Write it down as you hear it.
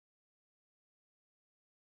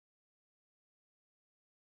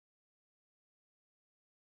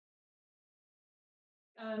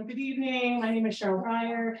Good evening. My name is Cheryl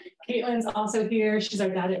Breyer. Caitlin's also here. She's our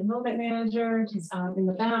data enrollment manager. She's in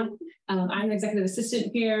the back. I'm an executive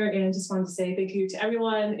assistant here, and just wanted to say thank you to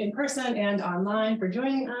everyone in person and online for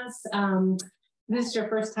joining us. This is your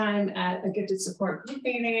first time at a gifted support group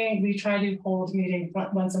meeting. We try to hold meetings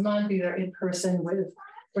once a month, either in person with.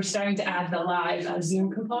 We're starting to add the live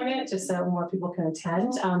Zoom component just so more people can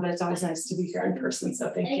attend, but it's always nice to be here in person, so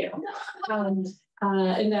thank you.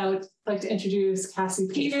 And now I'd like to introduce Cassie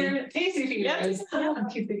Peters. Yes, I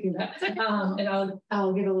keep thinking that. And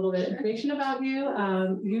I'll give a little bit of information about you.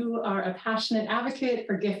 You are a passionate advocate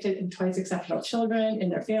for gifted and twice exceptional children and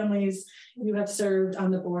their families. You have served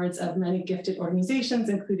on the boards of many gifted organizations,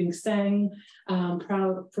 including SENG,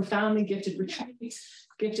 Profoundly Gifted Retreat,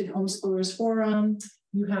 Gifted Homeschoolers Forum.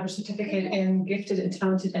 You have a certificate in gifted and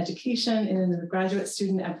talented education and a graduate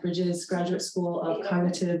student at Bridges Graduate School of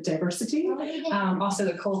Cognitive Diversity. Also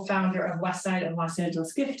the co-founder of Westside and Los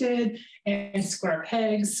Angeles Gifted and Square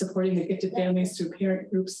Pegs, supporting the gifted families through parent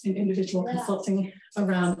groups and individual consulting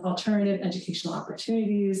around alternative educational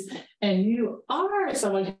opportunities. And you are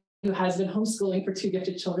someone who has been homeschooling for 2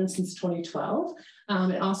 gifted children since 2012,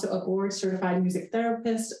 and also a board certified music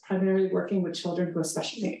therapist, primarily working with children who have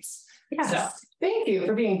special needs. Yes. So, thank you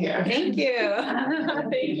for being here. Thank you.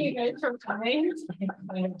 Thank you guys for coming.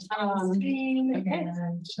 And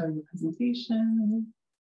show your presentation.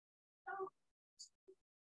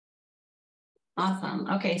 Awesome.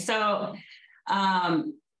 Okay, so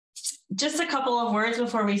just a couple of words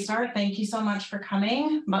before we start. Thank you so much for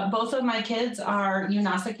coming. Both of my kids are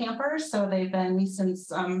UNASA campers, so they've been since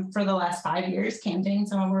for the last 5 years camping.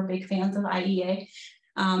 So we're big fans of IEA.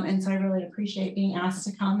 And so I really appreciate being asked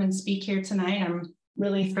to come and speak here tonight. I'm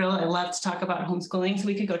really thrilled. I love to talk about homeschooling. So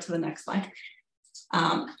we could go to the next slide.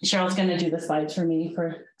 Cheryl's going to do the slides for me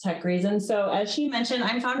for tech reasons. So as she mentioned,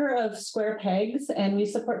 I'm founder of Square Pegs, and we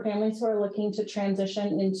support families who are looking to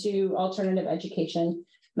transition into alternative education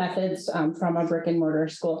methods from a brick and mortar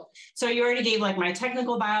school. So you already gave like my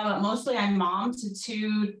technical bio, but mostly I'm mom to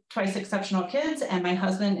 2 twice exceptional kids, and my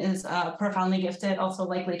husband is profoundly gifted, also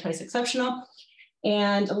likely twice exceptional.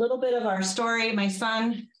 And a little bit of our story. My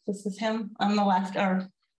son, this is him on the left, or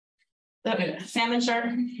the salmon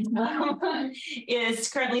shirt, is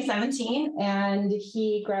currently 17, and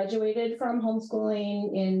he graduated from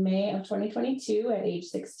homeschooling in May of 2022 at age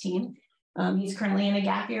 16. He's currently in a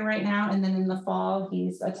gap year right now, and then in the fall,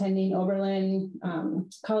 he's attending Oberlin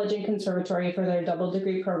College and Conservatory for their double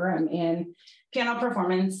degree program in piano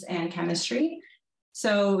performance and chemistry.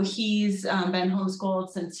 So he's been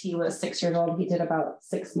homeschooled since he was 6 years old. He did about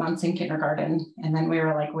 6 months in kindergarten. And then we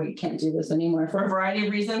were like, we can't do this anymore for a variety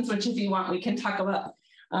of reasons, which if you want, we can talk about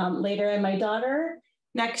later. And my daughter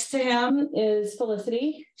next to him is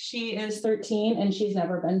Felicity. She is 13 and she's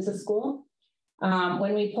never been to school.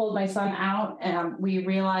 When we pulled my son out, we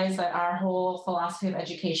realized that our whole philosophy of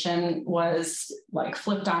education was like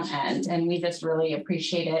flipped on end. And we just really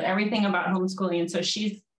appreciated everything about homeschooling. And so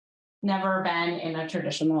she's never been in a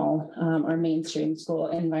traditional or mainstream school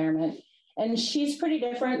environment. And she's pretty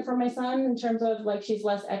different from my son in terms of like, she's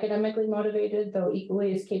less academically motivated, though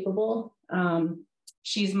equally as capable.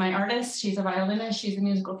 She's my artist. She's a violinist. She's a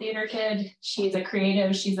musical theater kid. She's a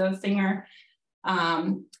creative. She's a singer.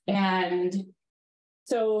 And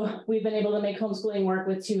so we've been able to make homeschooling work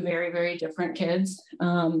with 2 very, very different kids.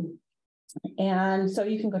 And so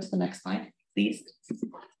you can go to the next slide, please.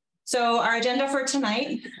 So our agenda for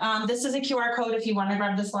tonight, this is a QR code if you want to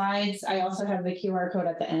grab the slides. I also have the QR code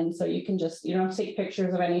at the end, so you can just, you don't have to take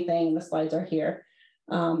pictures of anything. The slides are here,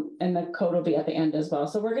 and the code will be at the end as well.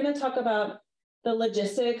 So we're going to talk about the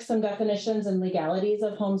logistics, some definitions and legalities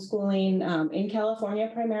of homeschooling in California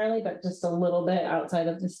primarily, but just a little bit outside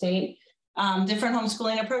of the state. Different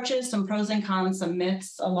homeschooling approaches, some pros and cons, some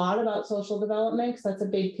myths, a lot about social development, because that's a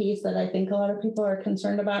big piece that I think a lot of people are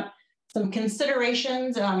concerned about. Some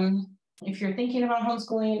considerations if you're thinking about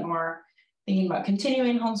homeschooling or thinking about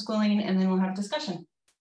continuing homeschooling, and then we'll have discussion.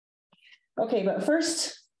 Okay, but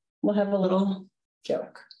first we'll have a little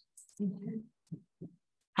joke.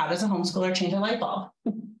 How does a homeschooler change a light bulb?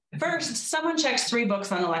 First, someone checks 3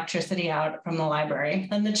 books on electricity out from the library.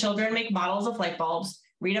 Then the children make models of light bulbs,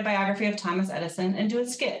 read a biography of Thomas Edison, and do a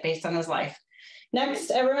skit based on his life.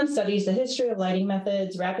 Next, everyone studies the history of lighting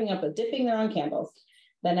methods, wrapping up with dipping their own candles.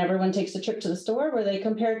 Then everyone takes a trip to the store where they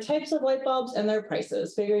compare types of light bulbs and their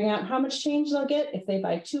prices, figuring out how much change they'll get if they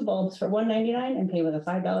buy 2 bulbs for $1.99 and pay with a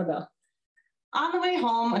 $5 bill. On the way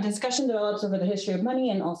home, a discussion develops over the history of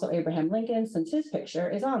money and also Abraham Lincoln, since his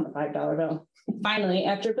picture is on the $5 bill. Finally,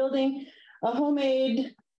 after building a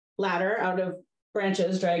homemade ladder out of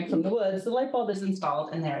branches dragged from the woods, the light bulb is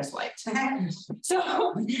installed and there is light.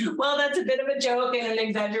 So, well, that's a bit of a joke and an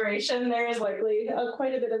exaggeration. There is likely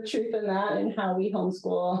quite a bit of truth in that and how we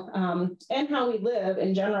homeschool and how we live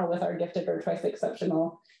in general with our gifted or twice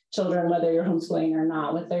exceptional children, whether you're homeschooling or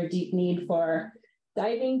not, with their deep need for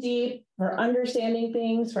diving deep, for understanding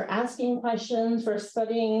things, for asking questions, for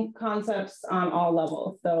studying concepts on all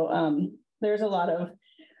levels. So there's a lot of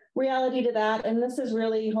reality to that. And this is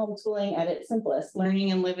really homeschooling at its simplest,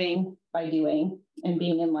 learning and living by doing and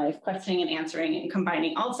being in life, questioning and answering and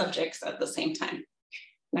combining all subjects at the same time.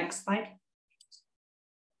 Next slide.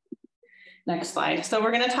 Next slide. So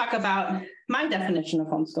we're going to talk about my definition of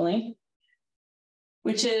homeschooling,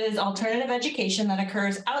 which is alternative education that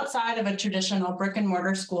occurs outside of a traditional brick and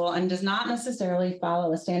mortar school and does not necessarily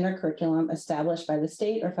follow a standard curriculum established by the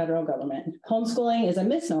state or federal government. Homeschooling is a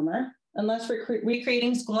misnomer unless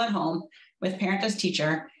recreating school at home with parent as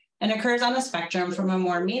teacher, and occurs on a spectrum from a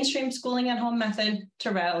more mainstream schooling at home method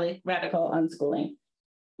to radical unschooling.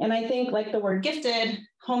 And I think, like the word gifted,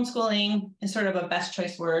 homeschooling is sort of a best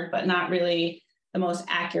choice word, but not really the most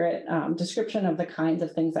accurate description of the kinds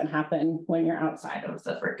of things that happen when you're outside of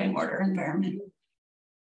the brick and mortar environment.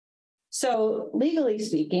 So legally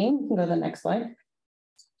speaking, we can go to the next slide.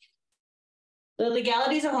 The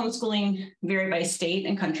legalities of homeschooling vary by state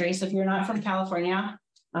and country. So if you're not from California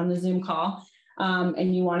on the Zoom call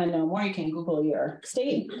and you want to know more, you can Google your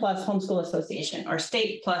state plus homeschool association or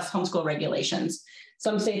state plus homeschool regulations.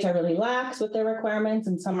 Some states are really lax with their requirements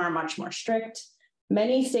and some are much more strict.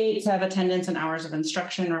 Many states have attendance and hours of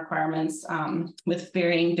instruction requirements with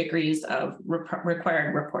varying degrees of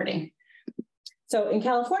required reporting. So in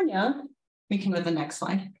California, we can go to the next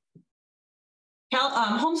slide.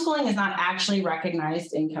 Homeschooling is not actually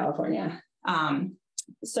recognized in California.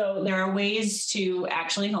 So there are ways to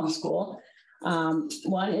actually homeschool.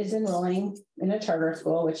 One is enrolling in a charter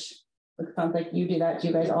school, which sounds like you do that. Do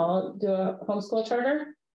you guys all do a homeschool charter?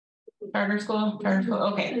 Charter school? Charter school,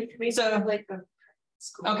 okay. So like the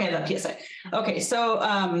school. Okay, the PSA. Okay, so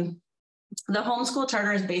the homeschool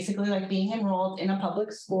charter is basically like being enrolled in a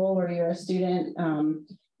public school where you're a student.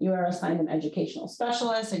 You are assigned an educational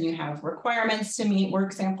specialist and you have requirements to meet,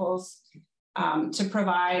 work samples to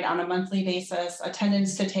provide on a monthly basis,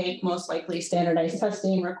 attendance to take, most likely standardized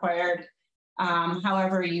testing required.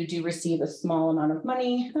 However, you do receive a small amount of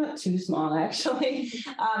money, not too small actually,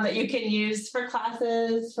 that you can use for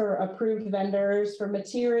classes, for approved vendors, for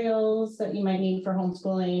materials that you might need for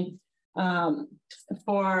homeschooling,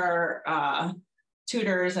 for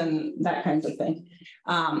tutors and that kinds of thing.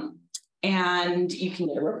 And you can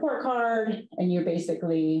get a report card and you're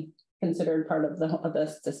basically considered part of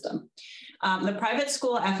the system. The private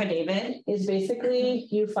school affidavit is basically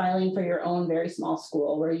you filing for your own very small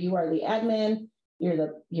school where you are the admin, you're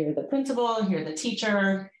the principal, you're the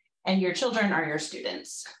teacher, and your children are your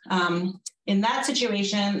students. In that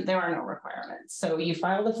situation, there are no requirements. So you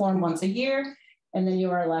file the form once a year, and then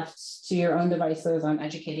you are left to your own devices on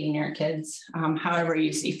educating your kids however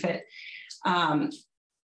you see fit.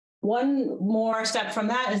 One more step from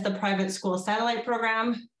that is the private school satellite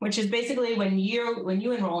program, which is basically when you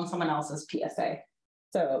enroll in someone else's PSA.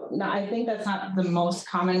 So now I think that's not the most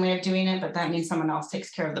common way of doing it, but that means someone else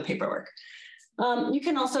takes care of the paperwork. You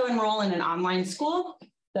can also enroll in an online school.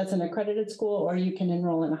 That's an accredited school, or you can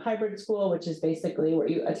enroll in a hybrid school, which is basically where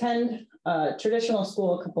you attend a traditional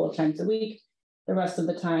school a couple of times a week. The rest of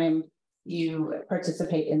the time you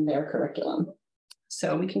participate in their curriculum.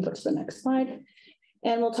 So we can go to the next slide.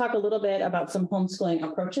 And we'll talk a little bit about some homeschooling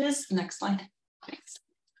approaches. Next slide.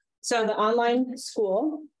 So the online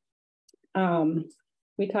school,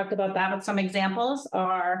 we talked about that, but some examples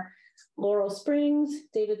are Laurel Springs,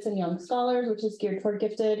 Davidson Young Scholars, which is geared toward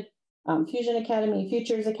gifted, Fusion Academy,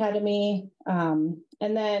 Futures Academy, and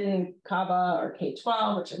then Kava or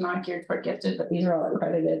K-12, which is not geared toward gifted, but these are all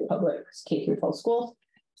accredited public K-12 schools.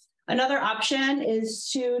 Another option is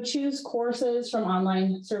to choose courses from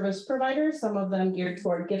online service providers, some of them geared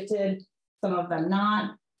toward gifted, some of them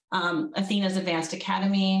not. Athena's Advanced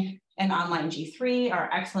Academy and Online G3 are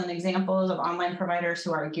excellent examples of online providers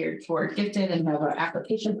who are geared toward gifted and have an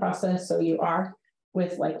application process, so you are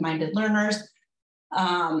with like-minded learners.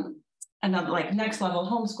 Another like Next Level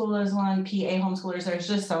Homeschool is one, PA Homeschoolers. There's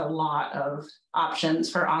just a lot of options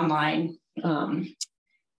for online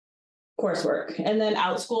coursework. And then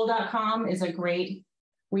outschool.com is a great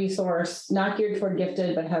resource, not geared toward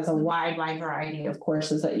gifted, but has a wide variety of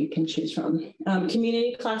courses that you can choose from.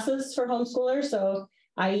 Community classes for homeschoolers. So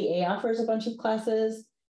IEA offers a bunch of classes.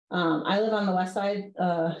 I live on the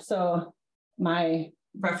Westside, so my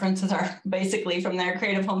references are basically from their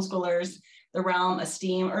Creative Homeschoolers, the realm,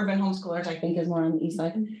 esteem. Urban homeschoolers, I think, is more on the east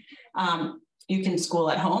side. You can school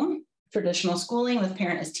at home, traditional schooling with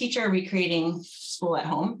parent as teacher, recreating school at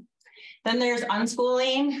home. Then there's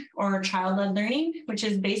unschooling or child-led learning, which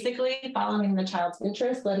is basically following the child's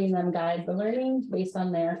interest, letting them guide the learning based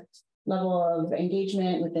on their level of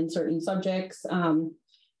engagement within certain subjects.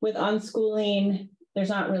 With unschooling, there's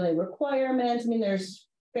not really requirements. I mean, there's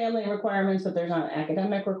family requirements, but there's not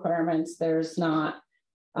academic requirements. There's not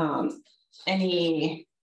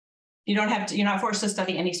you're not forced to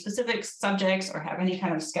study any specific subjects or have any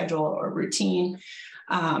kind of schedule or routine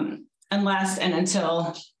unless and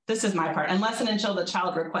until the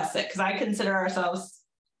child requests it, because I consider ourselves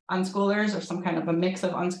unschoolers or some kind of a mix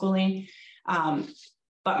of unschooling.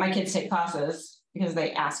 But my kids take classes because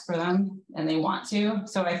they ask for them and they want to.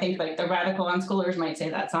 So I think like the radical unschoolers might say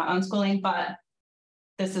that's not unschooling, but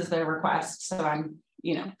this is their request. So I'm,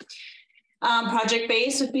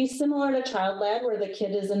 project-based would be similar to child-led, where the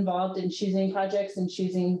kid is involved in choosing projects and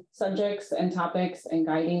choosing subjects and topics and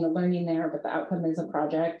guiding the learning there, but the outcome is a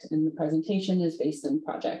project and the presentation is based in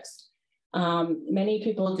projects. Many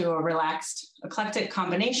people do a relaxed, eclectic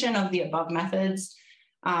combination of the above methods.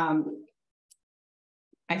 I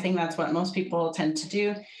think that's what most people tend to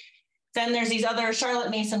do. Then there's these other Charlotte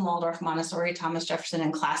Mason, Waldorf, Montessori, Thomas Jefferson,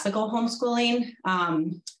 and classical homeschooling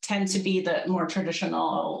tend to be the more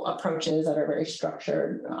traditional approaches that are very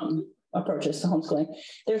structured approaches to homeschooling.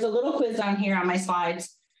 There's a little quiz down here on my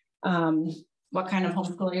slides. What kind of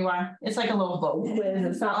homeschooler you are. It's like a little vote quiz.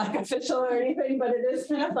 It's not like official or anything, but it is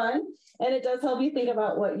kind of fun. And it does help you think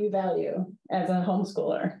about what you value as a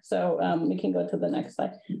homeschooler. So we can go to the next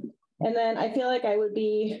slide. And then I feel like I would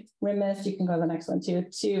be remiss, you can go to the next one too,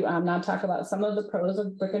 to not talk about some of the pros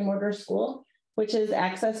of brick and mortar school, which is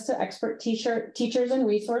access to expert teachers and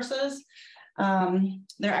resources,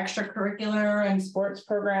 their extracurricular and sports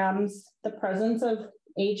programs, the presence of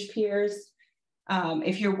age peers.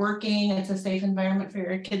 If you're working, it's a safe environment for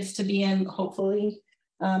your kids to be in, hopefully,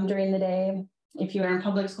 during the day. If you are in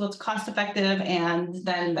public school, it's cost effective, and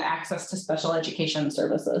then the access to special education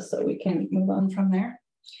services. So we can move on from there.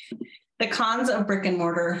 The cons of brick and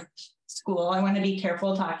mortar school. I want to be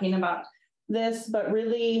careful talking about this, but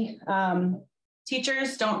really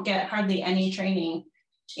teachers don't get hardly any training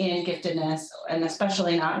in giftedness, and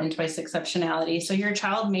especially not in twice exceptionality. So your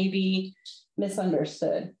child may be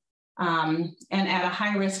misunderstood and at a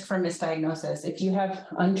high risk for misdiagnosis. If you have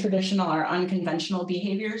untraditional or unconventional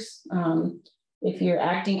behaviors, if you're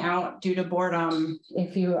acting out due to boredom,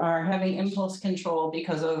 if you are having impulse control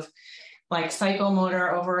because of like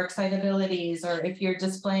psychomotor overexcitabilities, or if you're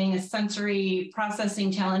displaying a sensory processing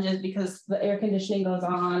challenges because the air conditioning goes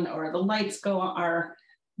on or the lights are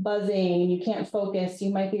buzzing, you can't focus,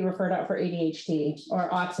 you might be referred out for ADHD or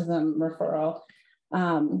autism referral.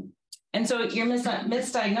 And so you're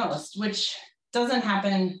misdiagnosed, which doesn't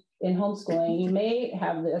happen in homeschooling. You may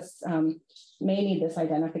have this, may need this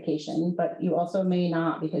identification, but you also may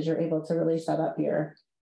not, because you're able to really set up your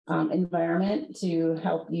environment to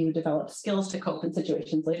help you develop skills to cope in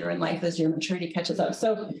situations later in life as your maturity catches up.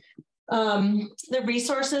 So the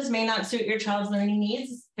resources may not suit your child's learning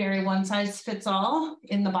needs, very one size fits all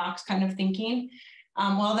in the box kind of thinking.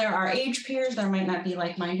 While there are age peers, there might not be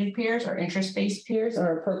like-minded peers or interest-based peers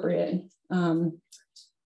or appropriate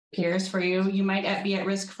peers for you. You might be at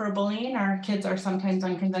risk for bullying. Our kids are sometimes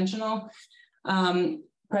unconventional.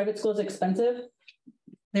 Private school is expensive.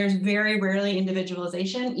 There's very rarely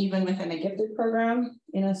individualization, even within a gifted program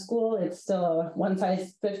in a school. It's still a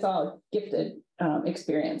one-size-fits-all gifted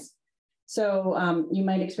experience. So you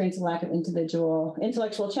might experience a lack of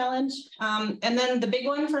intellectual challenge. And then the big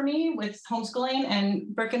one for me with homeschooling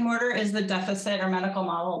and brick and mortar is the deficit or medical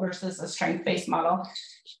model versus a strength-based model.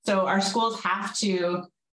 So our schools have to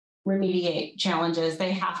remediate challenges.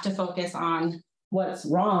 They have to focus on what's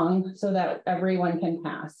wrong so that everyone can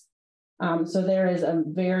pass. So there is a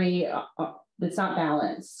it's not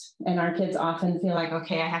balanced. And our kids often feel like,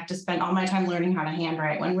 okay, I have to spend all my time learning how to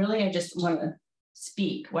handwrite, when really I just want to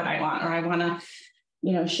speak what I want, or I want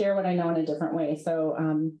to, share what I know in a different way. So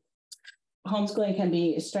homeschooling can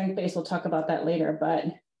be strength-based. We'll talk about that later, but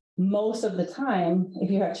most of the time,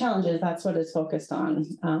 if you have challenges, that's what is focused on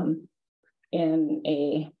in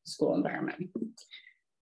a school environment.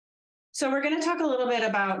 So we're going to talk a little bit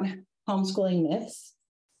about homeschooling myths.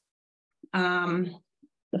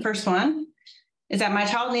 The first one is that my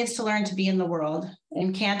child needs to learn to be in the world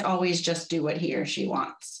and can't always just do what he or she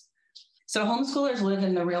wants. So homeschoolers live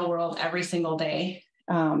in the real world every single day.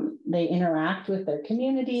 They interact with their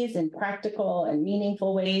communities in practical and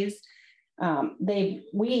meaningful ways.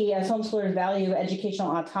 We as homeschoolers value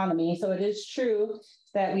educational autonomy. So it is true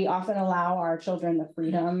that we often allow our children the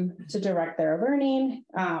freedom to direct their learning,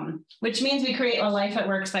 which means we create a life that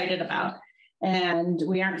we're excited about. And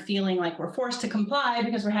we aren't feeling like we're forced to comply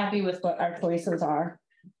because we're happy with what our choices are,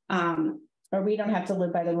 or we don't have to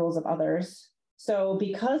live by the rules of others. So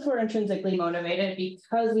because we're intrinsically motivated,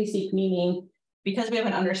 because we seek meaning, because we have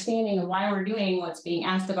an understanding of why we're doing what's being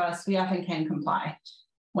asked of us, we often can comply.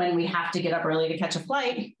 When we have to get up early to catch a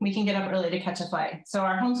flight, we can get up early to catch a flight. So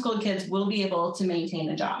our homeschooled kids will be able to maintain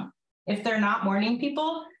a job. If they're not morning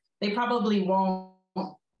people, they probably won't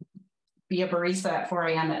be a barista at 4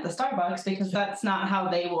 a.m. at the Starbucks because that's not how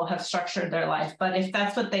they will have structured their life. But if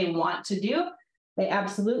that's what they want to do, they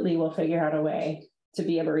absolutely will figure out a way to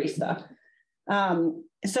be a barista.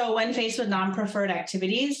 So when faced with non-preferred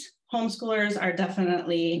activities, homeschoolers are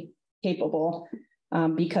definitely capable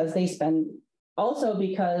because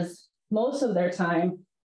most of their time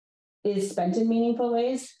is spent in meaningful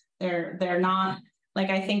ways. They're not, like,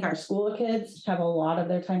 I think our school kids have a lot of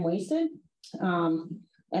their time wasted.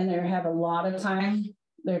 And they have a lot of time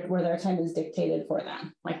where their time is dictated for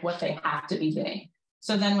them, like what they have to be doing.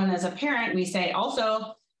 So then when as a parent, we say,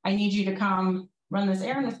 also, I need you to come run this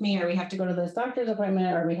errand with me, or we have to go to this doctor's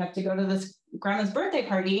appointment, or we have to go to this grandma's birthday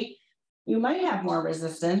party, you might have more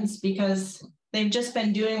resistance because they've just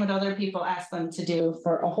been doing what other people ask them to do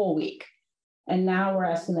for a whole week. And now we're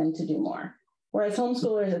asking them to do more. Whereas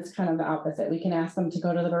homeschoolers, it's kind of the opposite. We can ask them to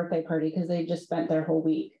go to the birthday party because they've just spent their whole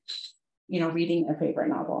week, reading their favorite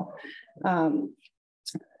novel.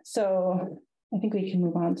 So I think we can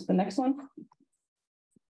move on to the next one.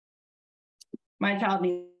 My child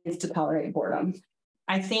needs to tolerate boredom.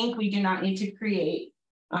 I think we do not need to create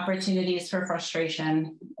opportunities for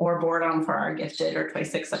frustration or boredom for our gifted or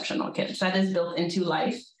twice exceptional kids. That is built into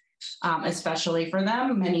life, especially for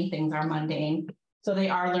them. Many things are mundane. So they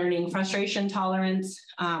are learning frustration tolerance.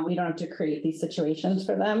 We don't have to create these situations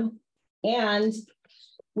for them. And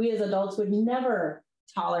we as adults would never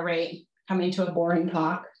tolerate coming to a boring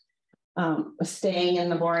talk, staying in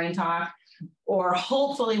the boring talk, or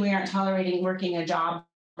hopefully we aren't tolerating working a job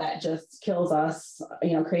that just kills us,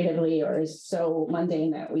 creatively, or is so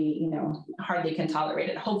mundane that we, hardly can tolerate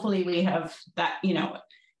it. Hopefully we have that,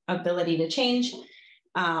 ability to change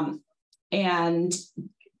and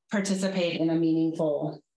participate in a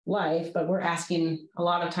meaningful life. But we're asking a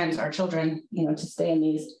lot of times our children, to stay in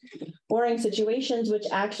these boring situations, which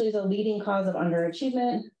actually is a leading cause of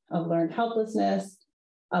underachievement, of learned helplessness,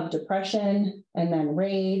 of depression, and then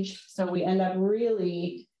rage. So we end up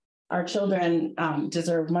really, our children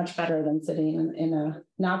deserve much better than sitting in a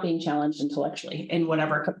not being challenged intellectually in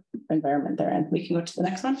whatever environment they're in. We can go to the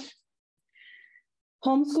next one.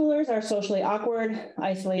 Homeschoolers are socially awkward,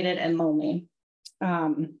 isolated, and lonely.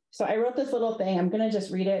 So I wrote this little thing. I'm going to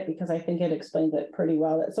just read it because I think it explains it pretty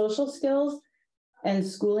well, that social skills and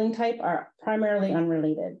schooling type are primarily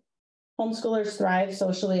unrelated. Homeschoolers thrive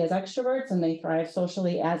socially as extroverts, and they thrive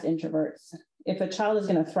socially as introverts. If a child is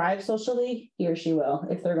going to thrive socially, he or she will.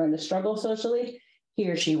 If they're going to struggle socially, he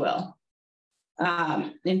or she will.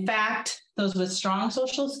 In fact, those with strong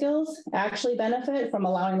social skills actually benefit from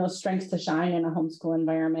allowing those strengths to shine in a homeschool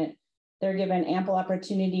environment. They're given ample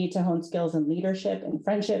opportunity to hone skills in leadership and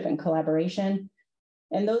friendship and collaboration.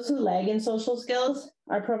 And those who lag in social skills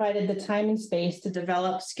are provided the time and space to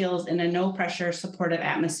develop skills in a no-pressure, supportive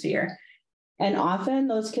atmosphere. And often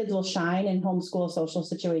those kids will shine in homeschool social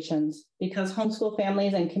situations because homeschool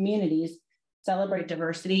families and communities celebrate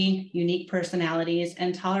diversity, unique personalities,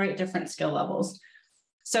 and tolerate different skill levels.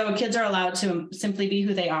 So kids are allowed to simply be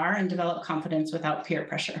who they are and develop confidence without peer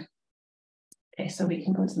pressure. Okay, so we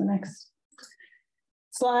can go to the next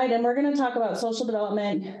slide, and we're going to talk about social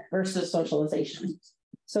development versus socialization.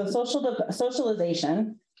 So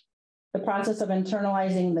socialization, the process of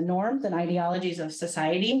internalizing the norms and ideologies of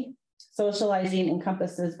society. Socializing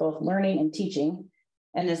encompasses both learning and teaching,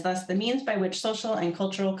 and is thus the means by which social and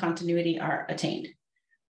cultural continuity are attained.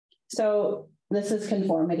 So this is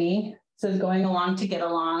conformity. This is going along to get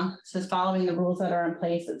along. This is following the rules that are in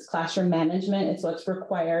place. It's classroom management. It's what's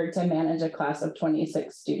required to manage a class of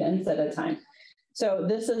 26 students at a time. So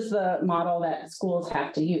this is the model that schools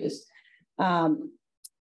have to use.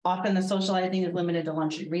 Often the socializing is limited to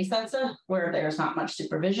lunch and recess, where there's not much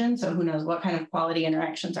supervision. So who knows what kind of quality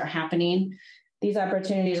interactions are happening. These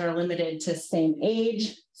opportunities are limited to same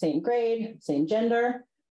age, same grade, same gender,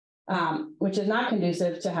 which is not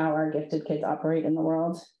conducive to how our gifted kids operate in the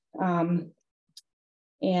world. And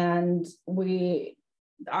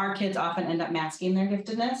our kids often end up masking their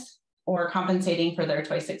giftedness or compensating for their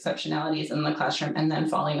twice exceptionalities in the classroom and then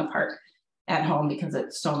falling apart at home because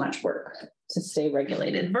it's so much work to stay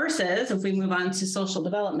regulated. Versus if we move on to social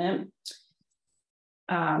development,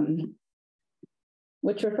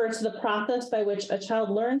 which refers to the process by which a child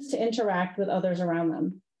learns to interact with others around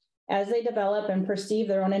them. As they develop and perceive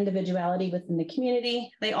their own individuality within the community,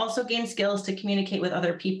 they also gain skills to communicate with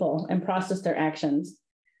other people and process their actions.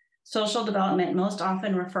 Social development most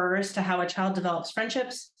often refers to how a child develops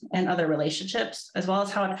friendships and other relationships, as well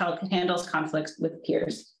as how a child handles conflicts with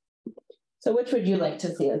peers. So which would you like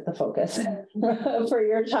to see as the focus for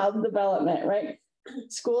your child's development, right?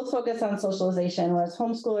 Schools focus on socialization, whereas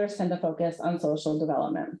homeschoolers tend to focus on social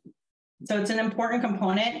development. So it's an important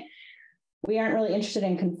component. We aren't really interested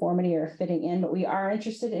in conformity or fitting in, but we are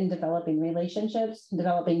interested in developing relationships,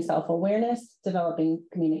 developing self-awareness, developing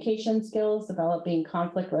communication skills, developing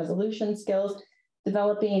conflict resolution skills,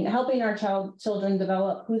 helping our children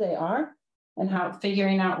develop who they are and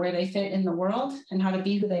figuring out where they fit in the world and how to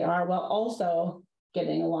be who they are while also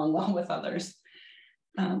getting along well with others.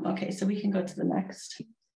 Okay, so we can go to the next.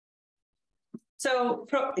 So,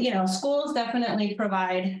 schools definitely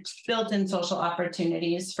provide built-in social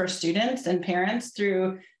opportunities for students and parents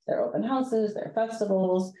through their open houses, their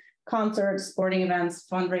festivals, concerts, sporting events,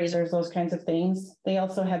 fundraisers, those kinds of things. They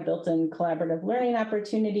also have built-in collaborative learning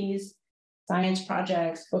opportunities, science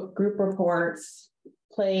projects, book group reports,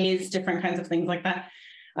 plays, different kinds of things like that.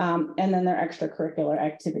 And then their extracurricular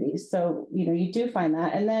activities. So, you do find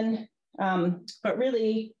that. And then, but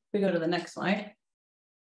really, we go to the next slide.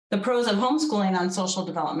 The pros of homeschooling on social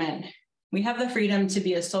development. We have the freedom to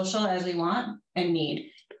be as social as we want and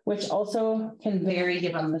need, which also can vary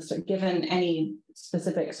given any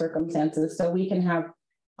specific circumstances. So we can have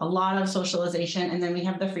a lot of socialization, and then we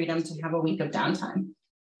have the freedom to have a week of downtime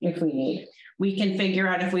if we need. We can figure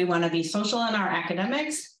out if we want to be social in our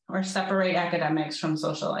academics or separate academics from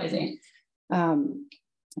socializing.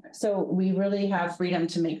 So we really have freedom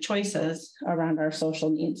to make choices around our social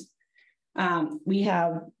needs. We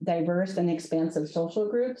have diverse and expansive social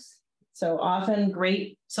groups. So often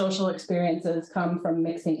great social experiences come from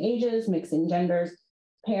mixing ages, mixing genders.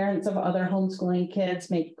 Parents of other homeschooling kids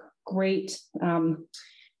make great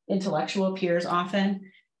intellectual peers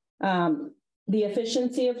often. The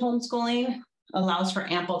efficiency of homeschooling allows for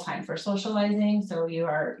ample time for socializing. So you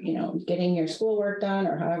are, getting your schoolwork done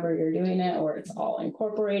or however you're doing it, or it's all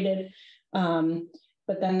incorporated.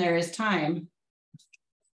 But then there is time.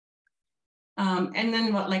 And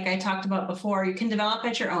then like I talked about before, you can develop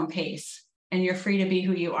at your own pace and you're free to be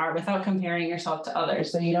who you are without comparing yourself to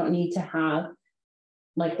others. So you don't need to have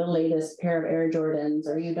like the latest pair of Air Jordans,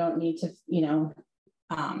 or you don't need to,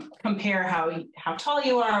 compare how tall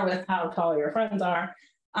you are with how tall your friends are.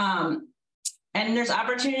 And there's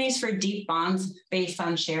opportunities for deep bonds based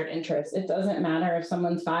on shared interests. It doesn't matter if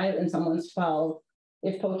someone's 5 and someone's 12.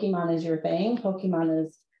 If Pokemon is your thing, Pokemon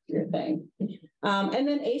is your thing. And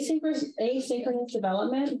then asynchronous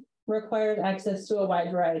development requires access to a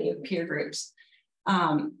wide variety of peer groups.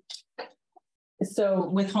 So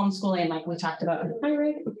with homeschooling, like we talked about in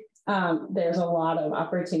hybrid, there's a lot of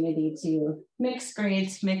opportunity to mix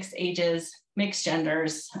grades, mix ages, mix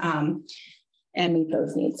genders, and meet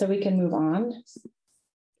those needs. So we can move on.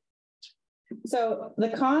 So the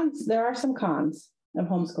cons, there are some cons of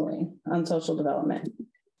homeschooling on social development.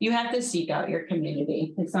 You have to seek out your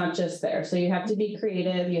community. It's not just there. So you have to be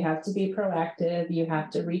creative. You have to be proactive. You have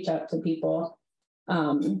to reach out to people.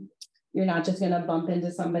 You're not just going to bump into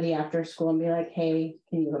somebody after school and be like, hey,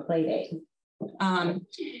 can you have a play date?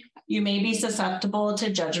 You may be susceptible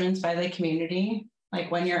to judgments by the community. Like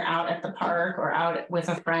when you're out at the park or out with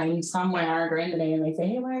a friend somewhere during the day and they say,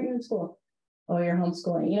 hey, why aren't you in school? Oh, you're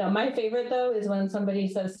homeschooling. My favorite though is when somebody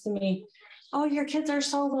says to me, oh, your kids are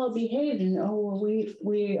so well behaved. And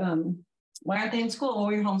why aren't they in school? Oh,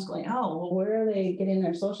 you're homeschooling. Oh, well, where are they getting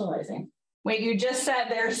their socializing? Wait, you just said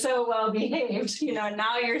they're so well behaved.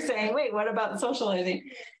 Now you're saying, wait, what about the socializing?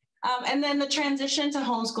 And then the transition to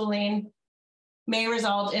homeschooling may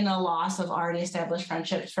result in a loss of already established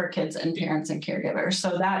friendships for kids and parents and caregivers.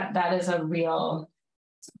 So that is a real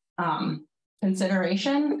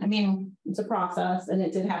consideration. I mean, it's a process, and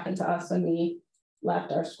it did happen to us when we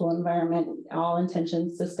left our school environment, all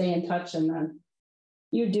intentions to stay in touch, and then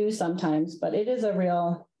you do sometimes, but it is a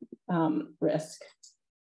real risk.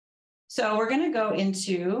 So we're going to go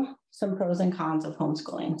into some pros and cons of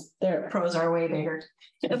homeschooling. Their pros are way bigger.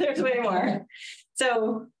 There's way more.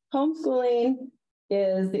 So homeschooling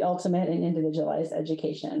is the ultimate in individualized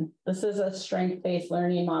education. This is a strength-based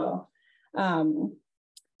learning model.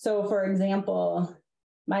 So for example,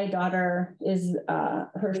 my daughter is,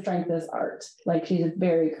 her strength is art. Like she's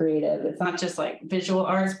very creative. It's not just like visual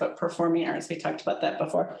arts, but performing arts. We talked about that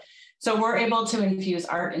before. So we're able to infuse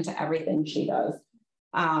art into everything she does.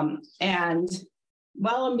 And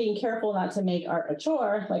while I'm being careful not to make art a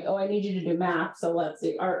chore, like, oh, I need you to do math, so let's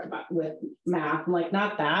do art with math. I'm like,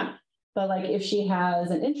 not that, but like if she has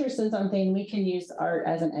an interest in something, we can use art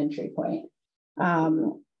as an entry point.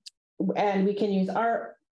 And we can use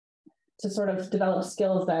art to sort of develop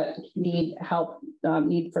skills that need help,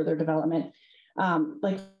 need further development.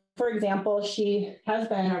 Like, for example, she has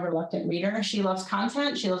been a reluctant reader. She loves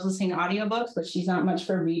content. She loves listening to audiobooks, but she's not much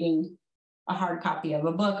for reading a hard copy of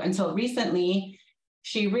a book until recently.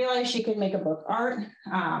 She realized she could make a book art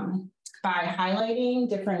by highlighting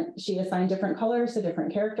different, she assigned different colors to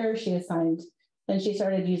different characters. Then she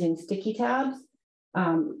started using sticky tabs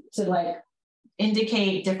to like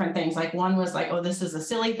indicate different things. Like one was like, oh, this is a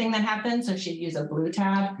silly thing that happened. So she'd use a blue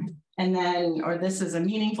tab. And then, or this is a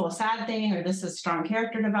meaningful, sad thing, or this is strong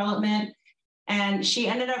character development. And she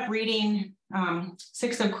ended up reading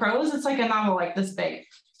Six of Crows. It's like a novel like this big.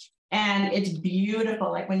 And it's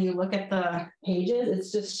beautiful. Like when you look at the pages,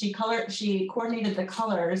 it's just, she coordinated the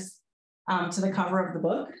colors to the cover of the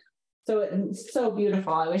book. So it's so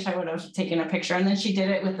beautiful. I wish I would have taken a picture. And then she did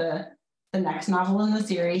it with the next novel in the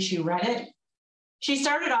series. She read it. She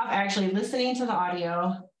started off actually listening to the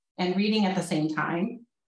audio and reading at the same time.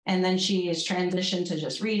 And then she is transitioned to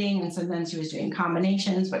just reading. And so then she was doing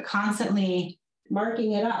combinations, but constantly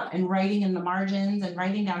marking it up and writing in the margins and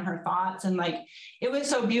writing down her thoughts. And like, it was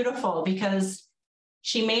so beautiful because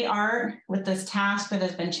she made art with this task that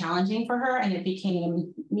has been challenging for her, and it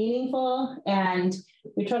became meaningful. And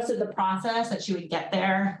we trusted the process that she would get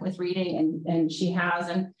there with reading, and she has.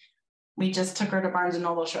 And we just took her to Barnes and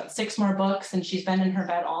Noble. She read 6 more books, and she's been in her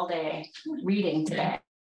bed all day reading today.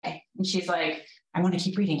 And she's like, I want to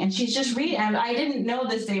keep reading. And she's just reading. And I didn't know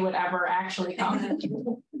this day would ever actually come.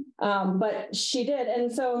 But she did.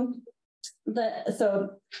 And so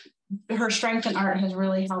her strength in art has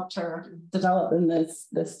really helped her develop in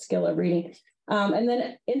this skill of reading. And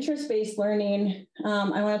then interest-based learning,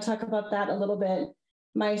 I want to talk about that a little bit.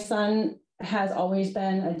 My son has always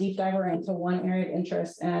been a deep diver into one area of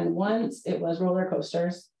interest. And once it was roller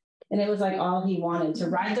coasters. And it was like all he wanted, to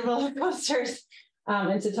ride the roller coasters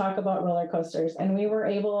and to talk about roller coasters. And we were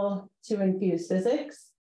able to infuse physics,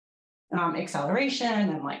 acceleration,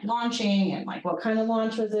 and like launching, and like what kind of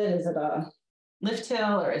launch was it? Is it a lift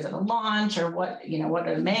hill, or is it a launch, or what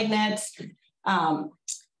are the magnets?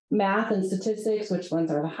 Math and statistics, which ones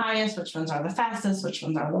are the highest, which ones are the fastest, which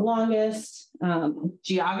ones are the longest.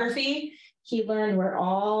 Geography, he learned where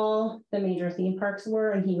all the major theme parks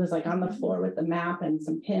were, and he was like on the floor with the map and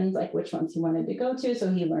some pins, like which ones he wanted to go to. So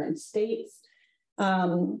he learned states.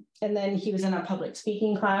 And then he was in a public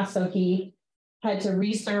speaking class, so he had to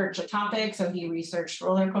research a topic. So he researched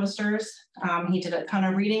roller coasters. He did a ton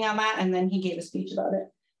of reading on that, and then he gave a speech about it.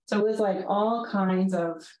 So it was like all kinds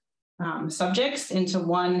of subjects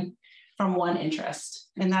from one interest.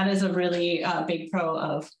 And that is a really big pro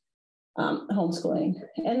of homeschooling.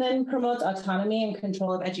 And then promotes autonomy and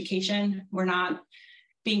control of education. We're not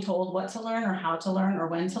being told what to learn or how to learn or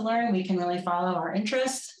when to learn. We can really follow our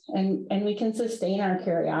interests, and we can sustain our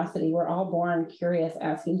curiosity. We're all born curious,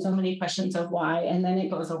 asking so many questions of why, and then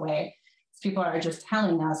it goes away. People are just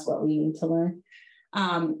telling us what we need to learn.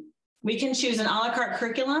 We can choose an a la carte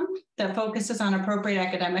curriculum that focuses on appropriate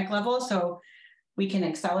academic levels. So we can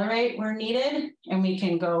accelerate where needed, and we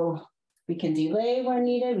can delay when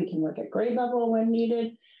needed. We can work at grade level when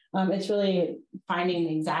needed. It's really finding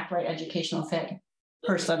the exact right educational fit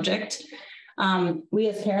per subject. We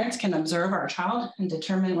as parents can observe our child and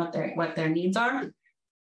determine what their needs are.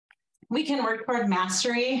 We can work toward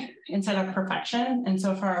mastery instead of perfection. And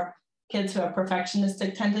so for our kids who have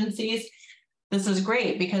perfectionistic tendencies, this is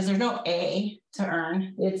great because there's no A to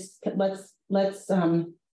earn. It's let's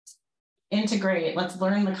integrate, let's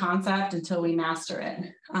learn the concept until we master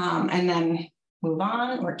it. And then move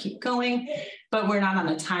on or keep going, but we're not on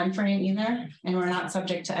a time frame either, and we're not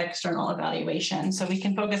subject to external evaluation. So we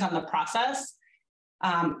can focus on the process.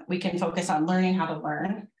 We can focus on learning how to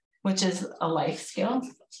learn, which is a life skill.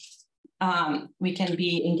 We can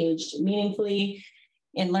be engaged meaningfully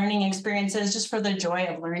in learning experiences just for the joy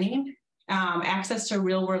of learning. Access to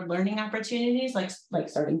real world learning opportunities, like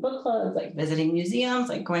starting book clubs, like visiting museums,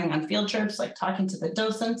 like going on field trips, like talking to the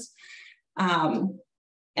docents.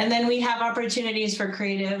 And then we have opportunities for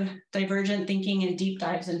creative, divergent thinking and deep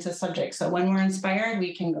dives into subjects. So when we're inspired,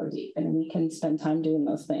 we can go deep and we can spend time doing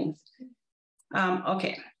those things.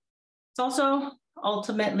 Okay. It's also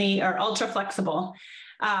ultimately or ultra flexible.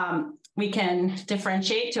 We can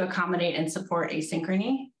differentiate to accommodate and support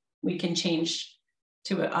asynchrony. We can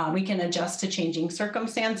we can adjust to changing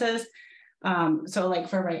circumstances. So like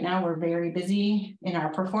for right now, we're very busy in our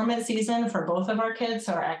performance season for both of our kids.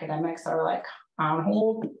 So our academics are like on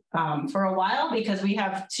hold for a while because we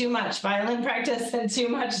have too much violin practice and too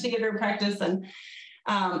much theater practice. And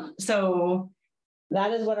so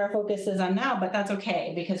that is what our focus is on now, but that's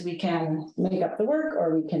okay because we can make up the work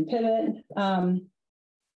or we can pivot.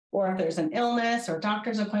 Or if there's an illness or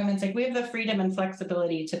doctor's appointments, like we have the freedom and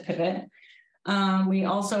flexibility to pivot. We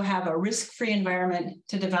also have a risk-free environment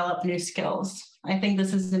to develop new skills. I think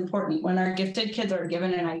this is important. When our gifted kids are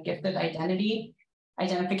given a gifted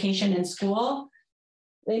identification in school,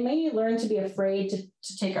 they may learn to be afraid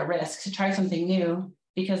to take a risk, to try something new,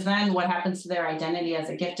 because then what happens to their identity as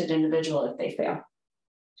a gifted individual if they fail,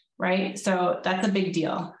 right? So that's a big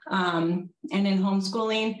deal. And in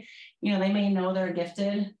homeschooling, they may know they're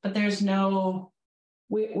gifted, but there's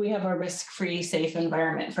we have a risk-free, safe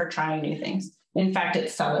environment for trying new things. In fact,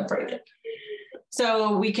 it's celebrated.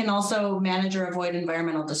 So we can also manage or avoid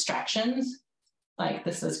environmental distractions. Like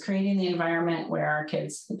this is creating the environment where our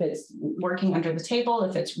kids, if it's working under the table,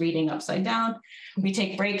 if it's reading upside down, we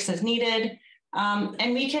take breaks as needed.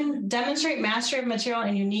 And we can demonstrate mastery of material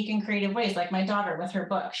in unique and creative ways. Like my daughter with her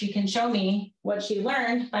book, she can show me what she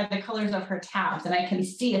learned by the colors of her tabs. And I can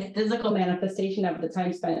see a physical manifestation of the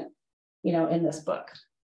time spent, in this book.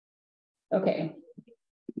 Okay.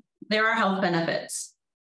 There are health benefits.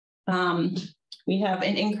 We have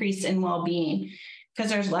an increase in well-being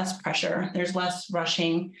because there's less pressure, there's less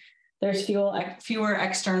rushing, there's fewer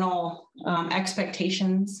external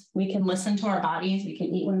expectations. We can listen to our bodies. We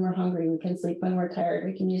can eat when we're hungry. We can sleep when we're tired.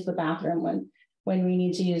 We can use the bathroom when we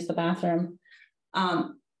need to use the bathroom,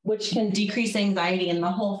 which can decrease anxiety in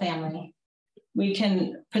the whole family. We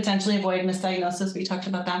can potentially avoid misdiagnosis. We talked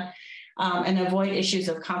about that. And avoid issues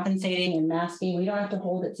of compensating and masking. We don't have to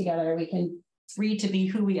hold it together. We can free to be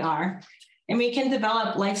who we are. And we can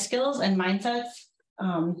develop life skills and mindsets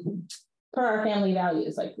per our family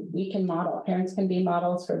values. Like we can model, parents can be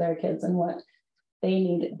models for their kids and what they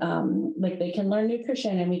need. Like they can learn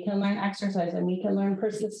nutrition and we can learn exercise and we can learn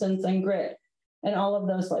persistence and grit and all of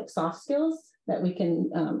those like soft skills that we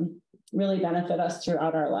can really benefit us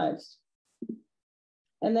throughout our lives.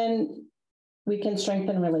 And then we can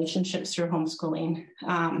strengthen relationships through homeschooling.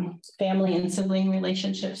 Family and sibling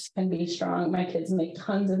relationships can be strong. My kids make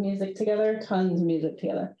tons of music together.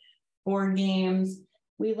 Board games.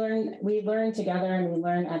 We learn together and we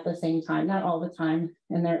learn at the same time, not all the time.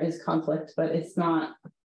 And there is conflict, but it's not,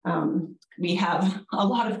 we have a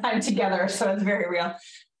lot of time together. So it's very real.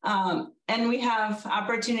 And we have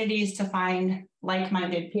opportunities to find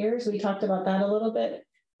like-minded peers. We talked about that a little bit,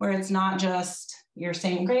 where it's not just your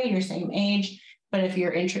same grade, your same age, but if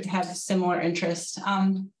your interest has similar interests,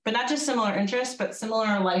 but not just similar interests, but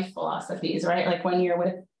similar life philosophies, right? Like when you're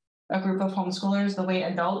with a group of homeschoolers, the way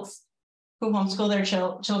adults who homeschool their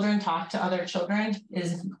children talk to other children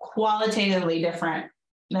is qualitatively different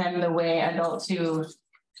than the way adults who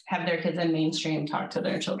have their kids in mainstream talk to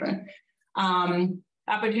their children.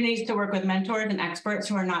 Opportunities to work with mentors and experts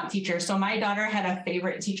who are not teachers. So my daughter had a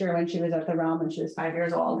favorite teacher when she was at the Realm when she was 5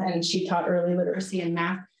 years old, and she taught early literacy and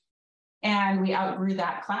math. And we outgrew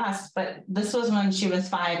that class, but this was when she was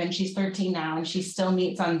 5 and she's 13 now, and she still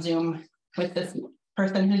meets on Zoom with this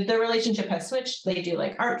person who the relationship has switched. They do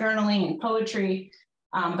like art journaling and poetry,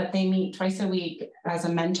 but they meet twice a week as a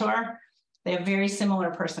mentor. They have very similar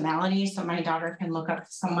personalities. So my daughter can look up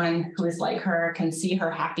to someone who is like her, can see her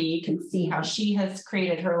happy, can see how she has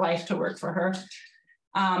created her life to work for her.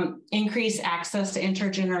 Increase access to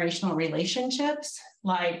intergenerational relationships,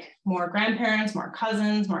 like more grandparents, more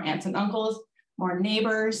cousins, more aunts and uncles, more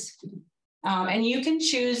neighbors. And you can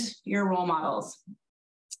choose your role models.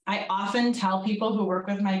 I often tell people who work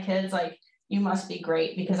with my kids, like, you must be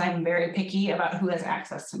great, because I'm very picky about who has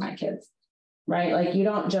access to my kids, right? Like you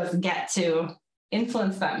don't just get to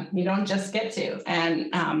influence them. You don't just get to.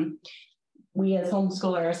 And we as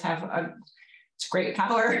homeschoolers have it's great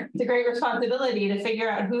power, it's a great responsibility to figure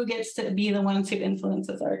out who gets to be the ones who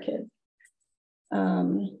influences our kids.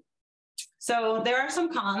 So there are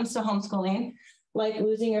some cons to homeschooling, like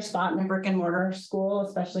losing your spot in a brick and mortar school,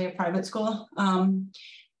 especially a private school.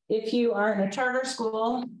 If you are in a charter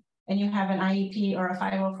school and you have an IEP or a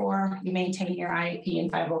 504, you maintain your IEP in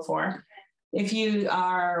 504. If you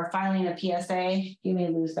are filing a PSA, you may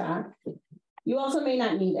lose that. You also may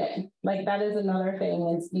not need it. Like that is another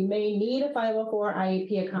thing, is you may need a 504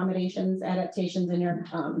 IEP accommodations, adaptations in your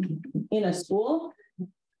in a school,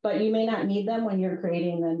 but you may not need them when you're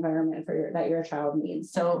creating the environment that your child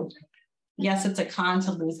needs. So yes, it's a con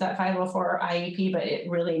to lose that 504 IEP, but it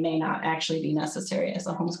really may not actually be necessary as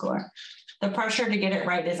a homeschooler. The pressure to get it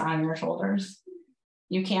right is on your shoulders.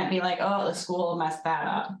 You can't be like, oh, the school messed that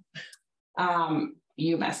up.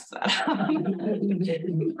 you messed that up.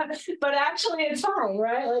 But actually it's fine,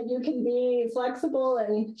 right? Like you can be flexible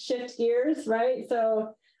and shift gears, right?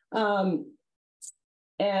 So,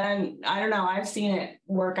 and I don't know, I've seen it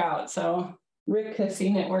work out. So Rick has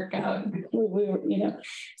seen it work out.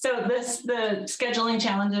 So the scheduling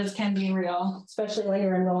challenges can be real, especially when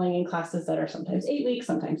you're enrolling in classes that are sometimes 8 weeks,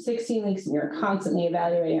 sometimes 16 weeks, and you're constantly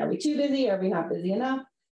evaluating, are we too busy? Are we not busy enough?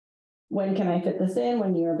 When can I fit this in?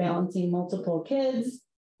 When you're balancing multiple kids,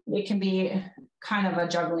 it can be kind of a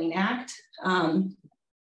juggling act.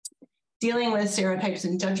 Dealing with stereotypes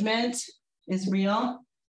and judgment is real.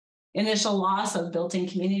 Initial loss of built-in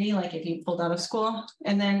community, like if you pulled out of school,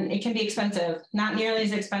 and then it can be expensive, not nearly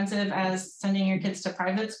as expensive as sending your kids to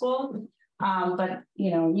private school. But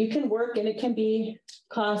you can work and it can be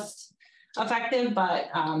cost effective,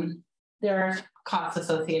 but there are costs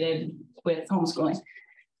associated with homeschooling.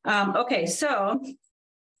 Okay, so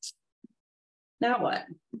now what?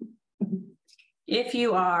 If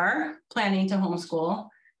you are planning to homeschool,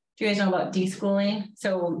 do you guys know about deschooling?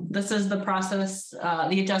 So this is the process,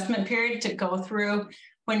 the adjustment period to go through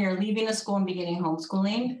when you're leaving a school and beginning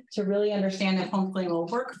homeschooling to really understand if homeschooling will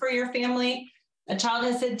work for your family. A child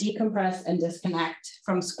has to decompress and disconnect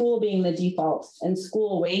from school being the default and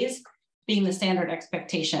school ways being the standard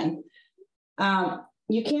expectation.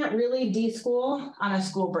 You can't really deschool on a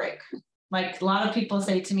school break. Like a lot of people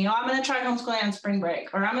say to me, oh, I'm going to try homeschooling on spring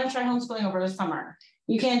break, or I'm going to try homeschooling over the summer.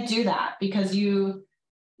 You can't do that because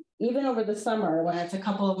even over the summer, when it's a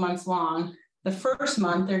couple of months long, the first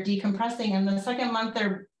month they're decompressing and the second month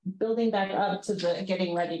they're building back up to the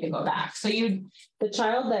getting ready to go back. So the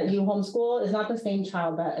child that you homeschool is not the same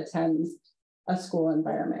child that attends a school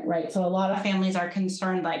environment, right? So a lot of families are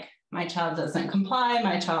concerned, like my child doesn't comply,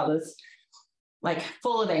 my child is like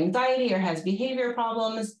full of anxiety or has behavior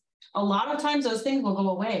problems. A lot of times those things will go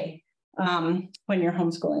away when you're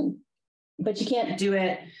homeschooling, but you can't do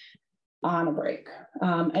it on a break.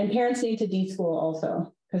 And parents need to deschool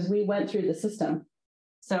also, because we went through the system.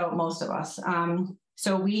 So most of us.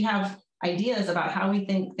 So we have ideas about how we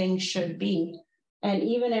think things should be. And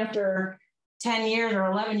even after 10 years or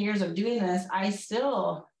 11 years of doing this, I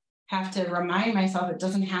still have to remind myself it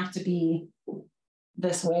doesn't have to be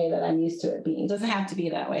this way that I'm used to it being. It doesn't have to be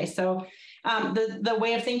that way. So the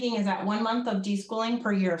way of thinking is that 1 month of deschooling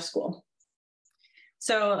per year of school.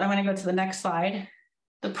 So I'm going to go to the next slide.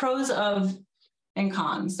 The pros and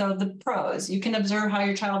cons. So the pros, you can observe how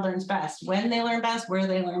your child learns best, when they learn best, where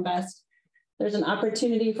they learn best. There's an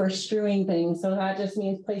opportunity for strewing things. So that just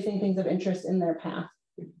means placing things of interest in their path.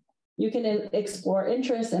 You can explore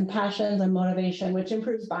interests and passions and motivation, which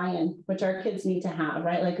improves buy-in, which our kids need to have,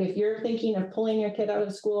 right? Like if you're thinking of pulling your kid out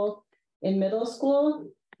of school in middle school,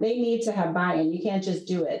 they need to have buy-in. You can't just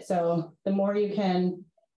do it. So the more you can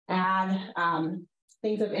add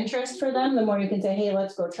things of interest for them, the more you can say, hey,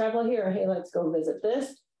 let's go travel here, or hey, let's go visit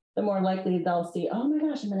this, the more likely they'll see, oh my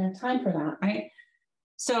gosh, I'm gonna have time for that, right?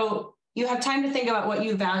 So you have time to think about what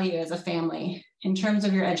you value as a family in terms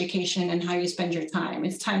of your education and how you spend your time.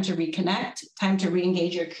 It's time to reconnect, time to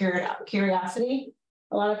re-engage your curiosity.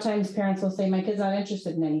 A lot of times parents will say, my kid's not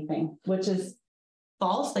interested in anything, which is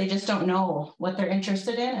false. They just don't know what they're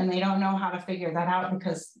interested in, and they don't know how to figure that out,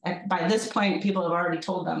 because by this point, people have already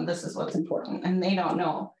told them this is what's important, and they don't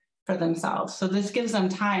know for themselves. So this gives them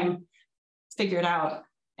time to figure it out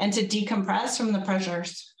and to decompress from the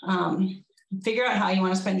pressures. Figure out how you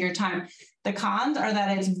want to spend your time. The cons are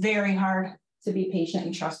that it's very hard to be patient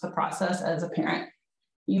and trust the process as a parent.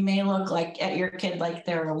 You may look like at your kid like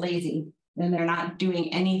they're lazy and they're not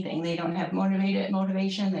doing anything. They don't have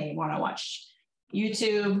motivation. They want to watch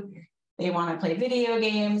YouTube. They want to play video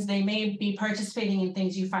games. They may be participating in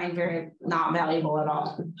things you find very not valuable at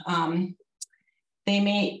all.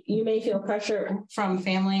 You may feel pressure from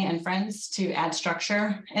family and friends to add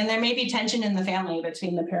structure, and there may be tension in the family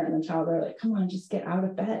between the parent and the child. They're like, come on, just get out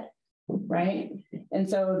of bed, right? And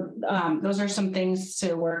so those are some things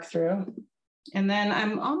to work through. And then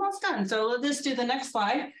I'm almost done. So let's just do the next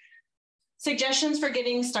slide. Suggestions for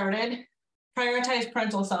getting started. Prioritize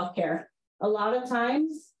parental self-care. A lot of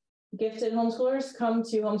times, gifted homeschoolers come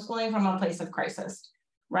to homeschooling from a place of crisis,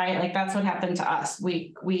 right? Like that's what happened to us.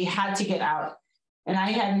 We had to get out. And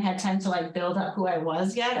I hadn't had time to like build up who I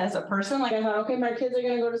was yet as a person. Like I thought, okay, my kids are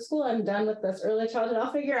going to go to school. I'm done with this early childhood.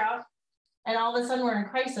 I'll figure out. And all of a sudden we're in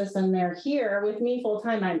crisis and they're here with me full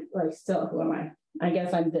time. I'm like, still, who am I? I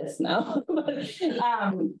guess I'm this now.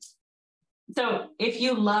 So if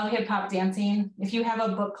you love hip hop dancing, if you have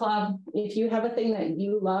a book club, if you have a thing that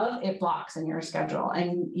you love, it blocks in your schedule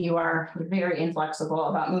and you are very inflexible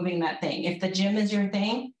about moving that thing. If the gym is your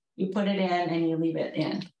thing, you put it in and you leave it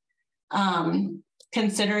in.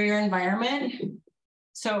 consider your environment.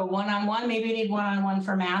 So one-on-one, maybe you need one-on-one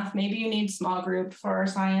for math, maybe you need small group for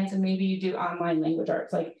science, and maybe you do online language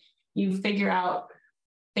arts. Like you figure out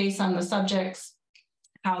based on the subjects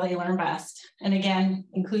how they learn best. And again,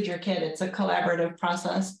 include your kid. It's a collaborative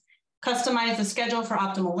process. Customize the schedule for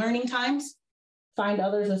optimal learning times. Find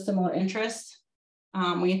others with similar interests.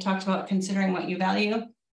 We talked about considering what you value.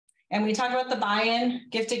 And we talked about the buy-in.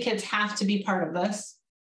 Gifted kids have to be part of this.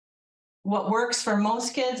 What works for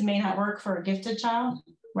most kids may not work for a gifted child,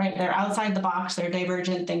 right? They're outside the box, they're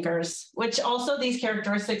divergent thinkers, which also these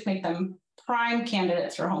characteristics make them prime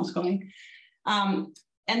candidates for homeschooling. And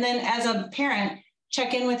then as a parent,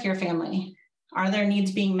 check in with your family. Are their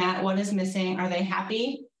needs being met? What is missing? Are they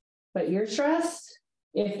happy? But you're stressed?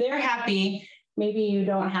 If they're happy, maybe you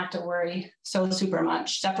don't have to worry so super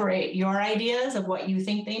much. Separate your ideas of what you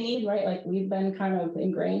think they need, right? Like we've been kind of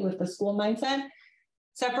ingrained with the school mindset.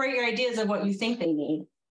 Separate your ideas of what you think they need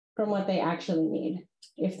from what they actually need.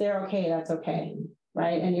 If they're okay, that's okay,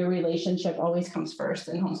 right? And your relationship always comes first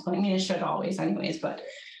in homeschooling. I mean, it should always anyways, but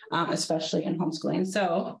especially in homeschooling.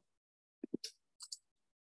 So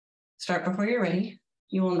start before you're ready.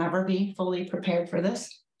 You will never be fully prepared for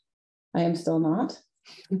this. I am still not.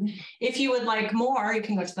 If you would like more, you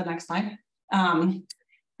can go to the next slide.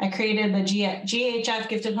 I created the GHF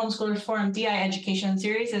Gifted Homeschoolers Forum DI Education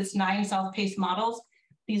Series. It's 9 self-paced models.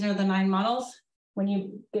 These are the 9 models. When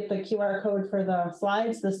you get the QR code for the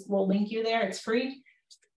slides, this will link you there. It's free,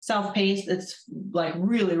 self-paced. It's like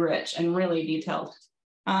really rich and really detailed.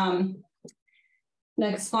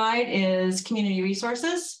 Next slide is community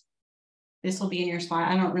resources. This will be in your slide.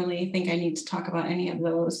 I don't really think I need to talk about any of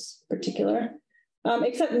those particular,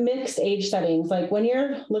 except mixed age settings. Like when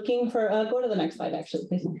you're looking for, go to the next slide actually,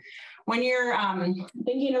 please. When you're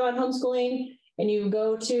thinking about homeschooling and you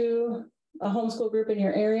go to a homeschool group in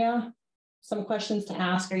your area, some questions to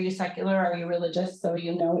ask. Are you secular? Are you religious? So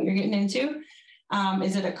you know what you're getting into.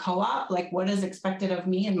 Is it a co-op? Like what is expected of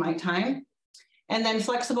me and my time? And then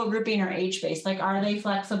flexible grouping or age-based. Like are they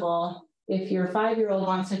flexible if your 5-year-old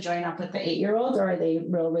wants to join up with the 8-year-olds, or are they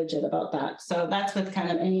real rigid about that? So that's with kind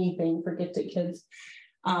of anything for gifted kids.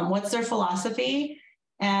 What's their philosophy?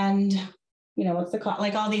 And you know, what's the cost?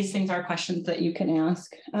 Like all these things are questions that you can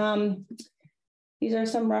ask. These are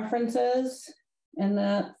some references, and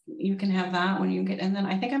that you can have that when you get, and then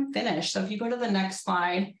I think I'm finished. So if you go to the next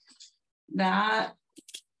slide, that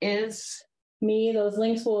is me. Those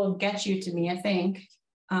links will get you to me, I think.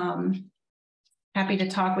 Happy to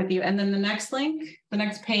talk with you. And then the next link, the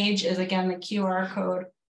next page is again the QR code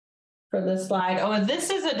for this slide. Oh, this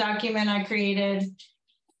is a document I created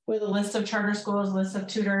with a list of charter schools, lists of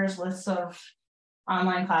tutors, lists of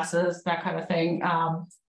online classes, that kind of thing.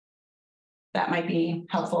 That might be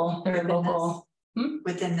helpful. They're local.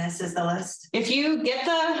 Within this is the list. If you get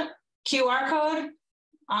the QR code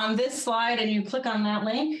on this slide and you click on that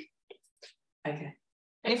link. Okay.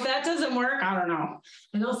 If that doesn't work, I don't know.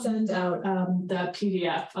 And I'll send out the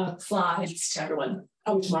PDF of slides to everyone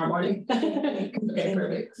tomorrow morning. Okay,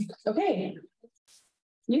 perfect. Okay.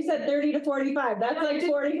 You said 30 to 45. That's like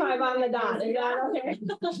 45 on the dot. Is that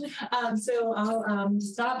okay? So I'll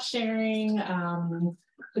stop sharing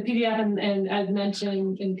the PDF, and as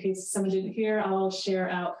mentioned, in case someone didn't hear, I'll share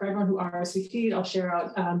out for everyone who RSVP'd, I'll share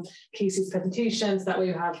out Casey's presentations. That way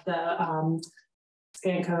you have the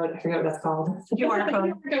scan code. I forget what that's called. QR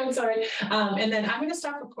code. I'm sorry. And then I'm going to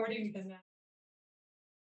stop recording because now